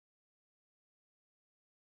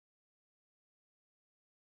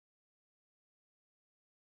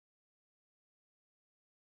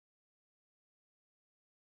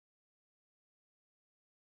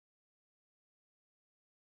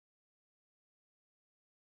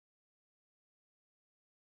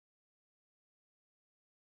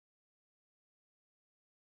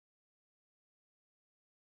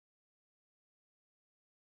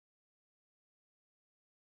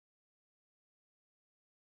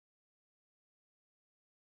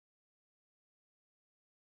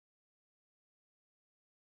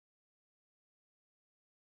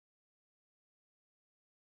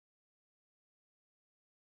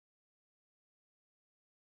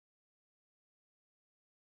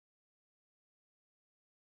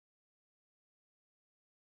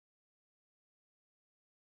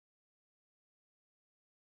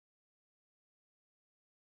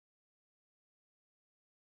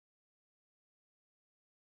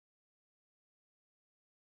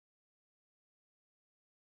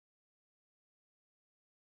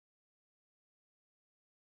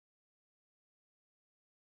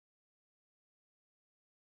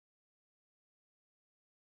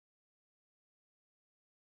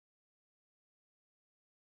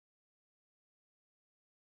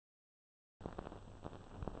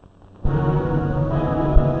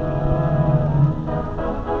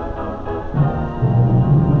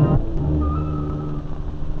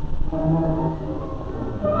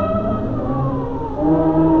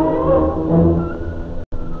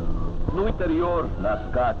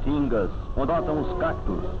caatingas, onde brotam os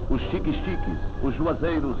cactos, os chiques-chiques, os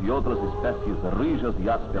juazeiros e outras espécies rijas e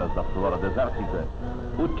ásperas da flora desértica,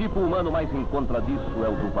 o tipo humano mais encontradiço é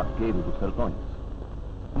o do vaqueiro dos sertões.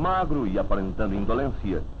 Magro e aparentando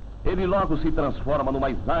indolência, ele logo se transforma no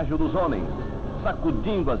mais ágil dos homens,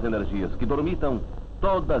 sacudindo as energias que dormitam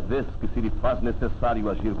toda vez que se lhe faz necessário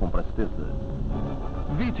agir com presteza.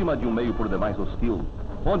 Vítima de um meio por demais hostil,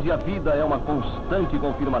 onde a vida é uma constante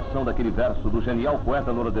confirmação daquele verso do genial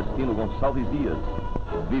poeta nordestino Gonçalves Dias: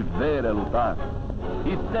 viver é lutar,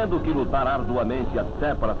 e tendo que lutar arduamente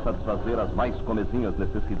até para satisfazer as mais comezinhas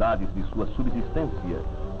necessidades de sua subsistência,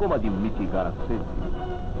 como a de mitigar a sede.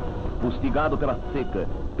 Fustigado pela seca,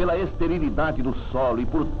 pela esterilidade do solo e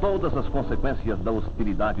por todas as consequências da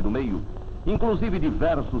hostilidade do meio, inclusive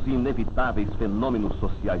diversos e inevitáveis fenômenos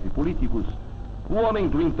sociais e políticos, o homem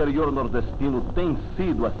do interior nordestino tem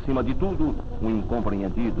sido, acima de tudo, um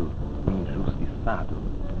incompreendido, um injustiçado.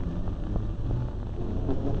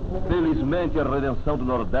 Felizmente, a redenção do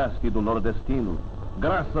Nordeste e do nordestino,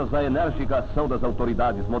 graças à enérgica ação das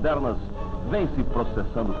autoridades modernas, vem se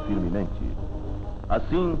processando firmemente.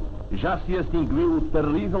 Assim, já se extinguiu o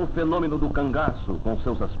terrível fenômeno do cangaço com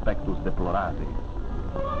seus aspectos deploráveis.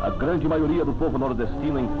 A grande maioria do povo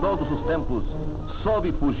nordestino em todos os tempos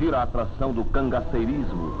soube fugir à atração do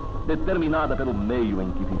cangaceirismo, determinada pelo meio em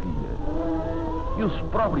que vivia. E os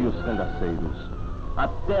próprios cangaceiros,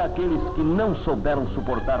 até aqueles que não souberam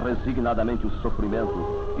suportar resignadamente o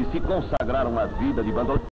sofrimento e se consagraram à vida de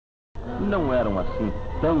bandoleiro, não eram assim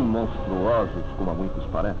tão monstruosos como a muitos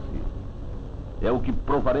parece. É o que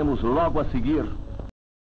provaremos logo a seguir,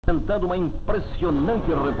 apresentando uma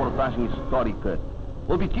impressionante reportagem histórica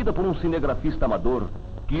obtida por um cinegrafista amador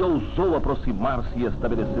que ousou aproximar-se e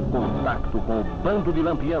estabelecer contato com o bando de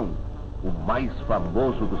Lampião, o mais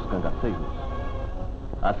famoso dos cangaceiros.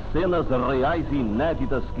 As cenas reais e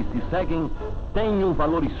inéditas que se seguem têm um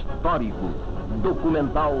valor histórico,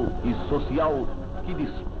 documental e social que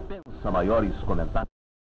dispensa maiores comentários.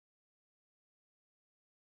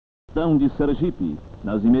 De Sergipe,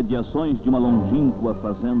 nas imediações de uma longínqua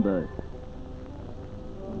fazenda.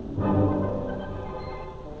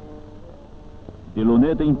 De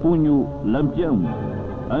luneta em punho, Lampião,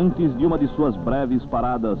 antes de uma de suas breves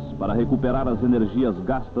paradas para recuperar as energias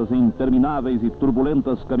gastas em intermináveis e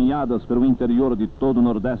turbulentas caminhadas pelo interior de todo o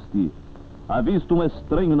Nordeste, avista um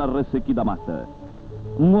estranho na ressequida mata.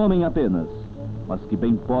 Um homem apenas, mas que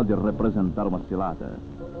bem pode representar uma cilada.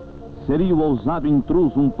 Seria o ousado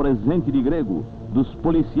intruso um presente de grego dos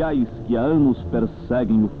policiais que há anos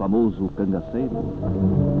perseguem o famoso cangaceiro?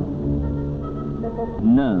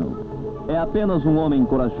 Não, é apenas um homem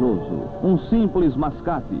corajoso, um simples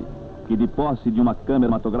mascate, que de posse de uma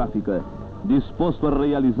câmera cinematográfica, disposto a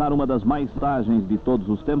realizar uma das mais tágeis de todos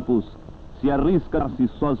os tempos, se arrisca-se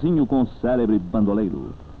sozinho com o célebre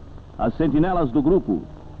bandoleiro. As sentinelas do grupo,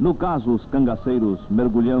 no caso os cangaceiros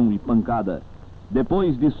Mergulhão e Pancada,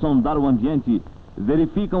 depois de sondar o ambiente,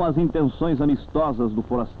 verificam as intenções amistosas do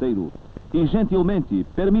forasteiro e gentilmente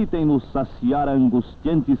permitem-nos saciar a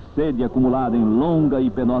angustiante sede acumulada em longa e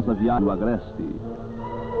penosa viagem do agreste.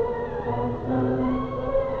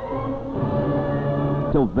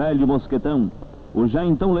 Seu velho mosquetão, o já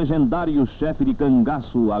então legendário chefe de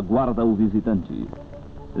Cangaço, aguarda o visitante.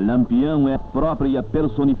 Lampião é a própria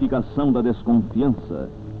personificação da desconfiança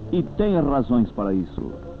e tem razões para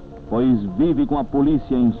isso, pois vive com a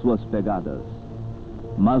polícia em suas pegadas.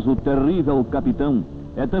 Mas o terrível capitão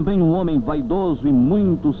é também um homem vaidoso e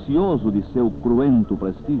muito cioso de seu cruento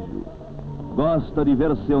prestígio. Gosta de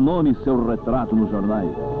ver seu nome e seu retrato nos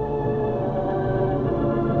jornais.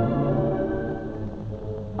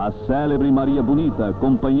 A célebre Maria Bonita,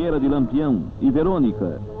 companheira de Lampião, e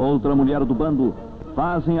Verônica, outra mulher do bando,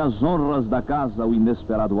 fazem as honras da casa ao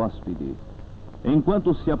inesperado hóspede.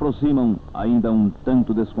 Enquanto se aproximam, ainda um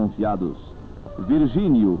tanto desconfiados,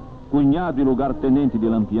 Virgínio, cunhado e lugar-tenente de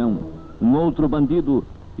Lampião, um outro bandido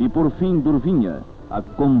e, por fim, Durvinha, a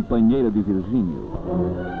companheira de Virgínio.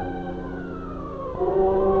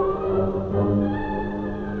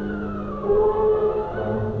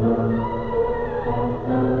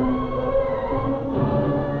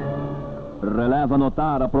 Releva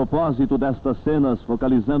notar, a propósito destas cenas,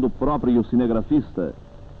 focalizando o próprio cinegrafista,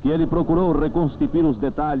 que ele procurou reconstituir os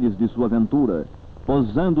detalhes de sua aventura,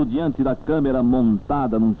 posando diante da câmera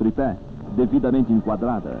montada num tripé, devidamente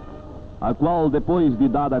enquadrada, a qual, depois de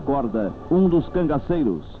dada a corda, um dos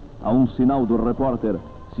cangaceiros, a um sinal do repórter,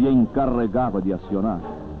 se encarregava de acionar.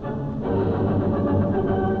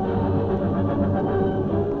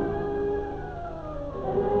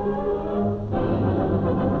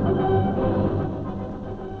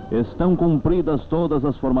 Estão cumpridas todas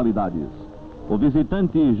as formalidades. O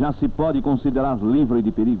visitante já se pode considerar livre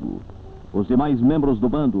de perigo. Os demais membros do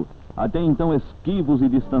bando, até então esquivos e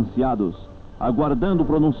distanciados, aguardando o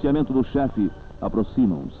pronunciamento do chefe,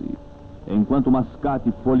 aproximam-se. Enquanto o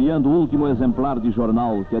Mascate, folheando o último exemplar de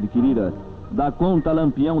jornal que adquirira, dá conta a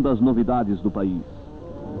Lampião das novidades do país.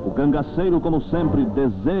 O cangaceiro, como sempre,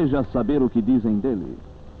 deseja saber o que dizem dele.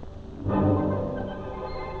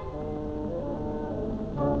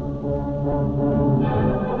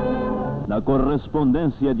 Na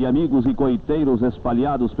correspondência de amigos e coiteiros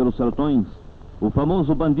espalhados pelos sertões, o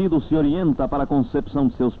famoso bandido se orienta para a concepção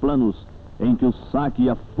de seus planos, em que o saque e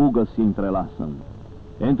a fuga se entrelaçam.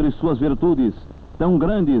 Entre suas virtudes, tão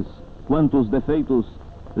grandes quanto os defeitos,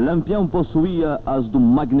 Lampião possuía as do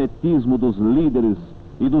magnetismo dos líderes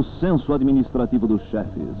e do senso administrativo dos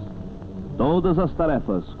chefes. Todas as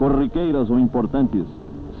tarefas, corriqueiras ou importantes,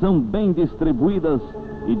 são bem distribuídas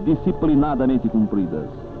e disciplinadamente cumpridas.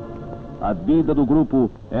 A vida do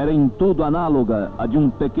grupo era em tudo análoga à de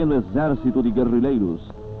um pequeno exército de guerrilheiros,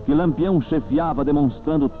 que Lampião chefiava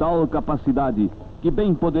demonstrando tal capacidade que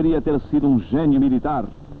bem poderia ter sido um gênio militar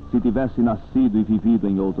se tivesse nascido e vivido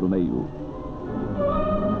em outro meio.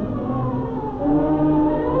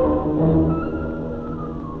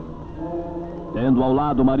 Tendo ao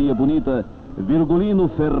lado Maria Bonita, Virgulino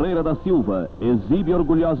Ferreira da Silva exibe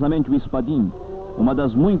orgulhosamente o espadim, uma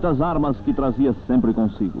das muitas armas que trazia sempre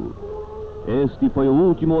consigo. Este foi o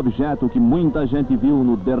último objeto que muita gente viu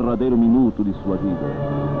no derradeiro minuto de sua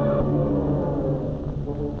vida.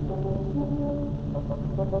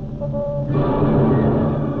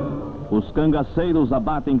 Os cangaceiros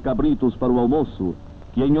abatem cabritos para o almoço,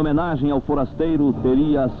 que em homenagem ao forasteiro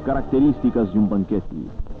teria as características de um banquete.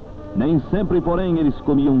 Nem sempre, porém, eles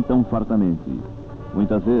comiam tão fartamente.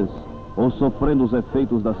 Muitas vezes, ou sofrendo os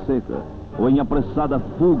efeitos da seca, ou em apressada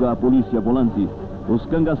fuga à polícia volante, os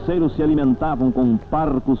cangaceiros se alimentavam com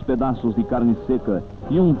parcos pedaços de carne seca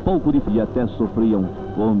e um pouco de... e até sofriam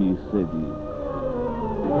fome e sede.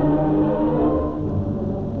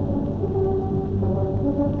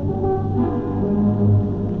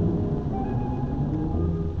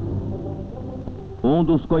 Um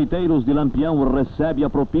dos coiteiros de Lampião recebe a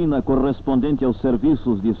propina correspondente aos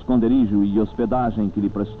serviços de esconderijo e hospedagem que lhe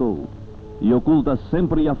prestou, e oculta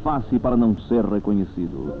sempre a face para não ser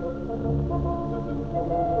reconhecido.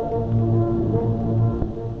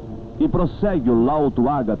 E prossegue o lauto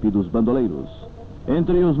ágape dos bandoleiros.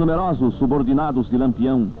 Entre os numerosos subordinados de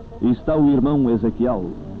Lampião está o irmão Ezequiel,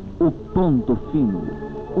 o Ponto Fino,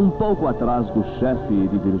 um pouco atrás do chefe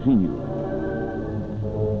de Virgínio.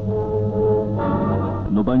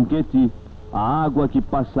 No banquete, a água que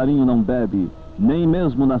passarinho não bebe, nem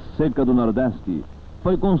mesmo na seca do Nordeste,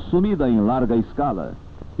 foi consumida em larga escala.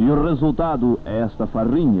 E o resultado é esta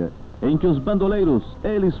farrinha, em que os bandoleiros,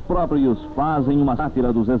 eles próprios, fazem uma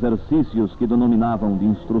sátira dos exercícios que denominavam de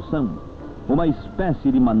instrução, uma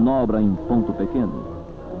espécie de manobra em ponto pequeno.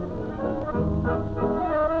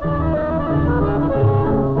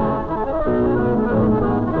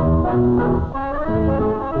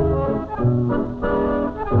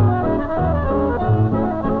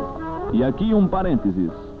 E aqui um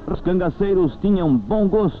parênteses. Os cangaceiros tinham bom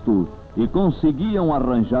gosto e conseguiam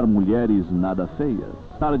arranjar mulheres nada feias.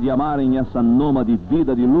 Apesar de amarem essa nômade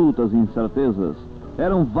vida de lutas e incertezas,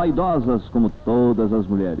 eram vaidosas como todas as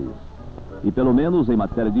mulheres. E pelo menos em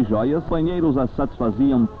matéria de joias, companheiros as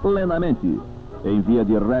satisfaziam plenamente, em via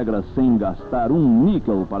de regra sem gastar um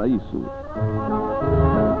níquel para isso.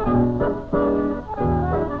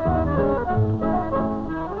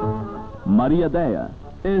 Maria Deia,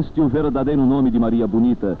 este o verdadeiro nome de Maria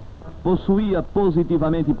Bonita, possuía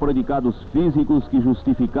positivamente predicados físicos que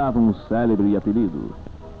justificavam o célebre apelido.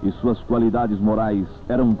 E suas qualidades morais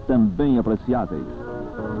eram também apreciáveis.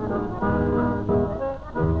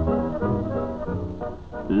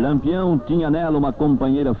 Lampião tinha nela uma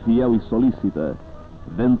companheira fiel e solícita,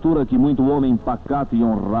 ventura que muito homem pacato e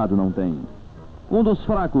honrado não tem. Um dos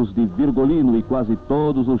fracos de Virgulino e quase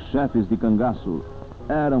todos os chefes de Cangaço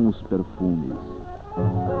eram os perfumes.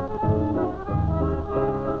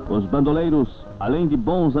 Os bandoleiros, além de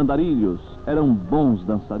bons andarilhos, eram bons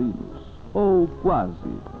dançarinos. Ou quase.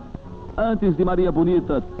 Antes de Maria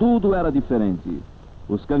Bonita, tudo era diferente.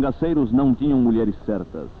 Os cangaceiros não tinham mulheres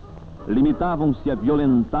certas. Limitavam-se a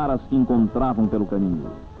violentar as que encontravam pelo caminho.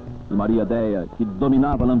 E Maria Deia, que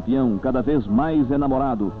dominava Lampião, cada vez mais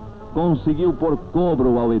enamorado, conseguiu pôr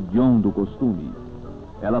cobro ao hediondo costume.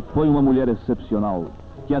 Ela foi uma mulher excepcional,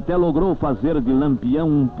 que até logrou fazer de Lampião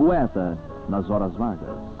um poeta nas horas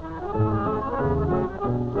vagas.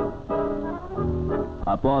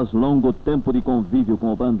 Após longo tempo de convívio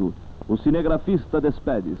com o bando, o cinegrafista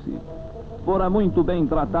despede-se. Fora muito bem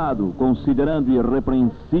tratado, considerando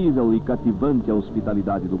irrepreensível e cativante a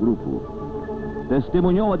hospitalidade do grupo.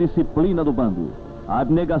 Testemunhou a disciplina do bando, a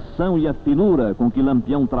abnegação e a finura com que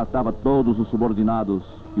Lampião tratava todos os subordinados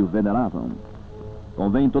que o veneravam.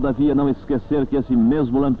 Convém, todavia, não esquecer que esse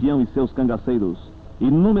mesmo Lampião e seus cangaceiros,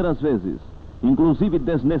 inúmeras vezes, inclusive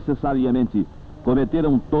desnecessariamente,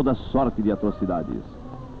 cometeram toda sorte de atrocidades,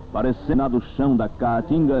 parecendo do chão da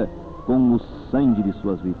caatinga com o sangue de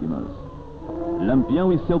suas vítimas.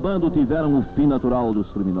 Lampião e seu bando tiveram o fim natural dos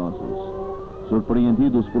criminosos.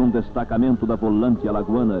 Surpreendidos por um destacamento da volante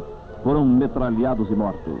alagoana, foram metralhados e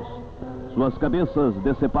mortos. Suas cabeças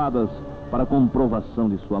decepadas para comprovação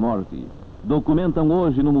de sua morte documentam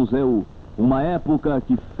hoje no museu uma época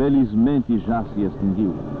que felizmente já se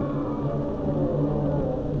extinguiu.